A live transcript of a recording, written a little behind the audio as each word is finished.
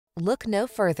Look no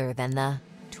further than the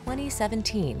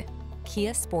 2017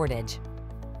 Kia Sportage.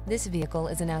 This vehicle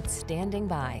is an outstanding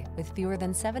buy with fewer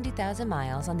than 70,000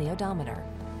 miles on the odometer.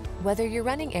 Whether you're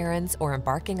running errands or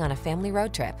embarking on a family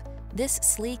road trip, this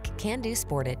sleek, can-do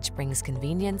Sportage brings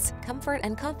convenience, comfort,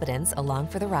 and confidence along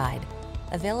for the ride.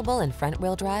 Available in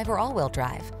front-wheel drive or all-wheel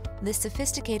drive, this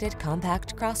sophisticated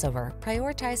compact crossover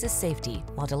prioritizes safety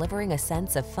while delivering a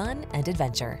sense of fun and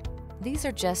adventure. These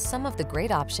are just some of the great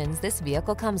options this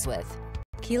vehicle comes with: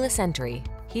 keyless entry,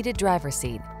 heated driver's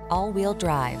seat, all-wheel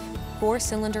drive,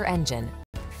 4-cylinder engine,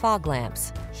 fog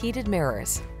lamps, heated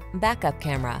mirrors, backup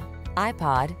camera,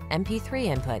 iPod, MP3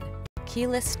 input,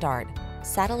 keyless start,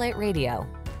 satellite radio.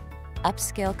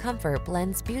 Upscale comfort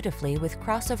blends beautifully with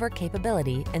crossover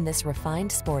capability in this refined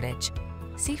Sportage.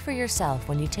 See for yourself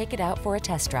when you take it out for a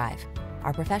test drive.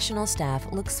 Our professional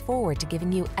staff looks forward to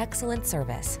giving you excellent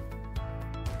service.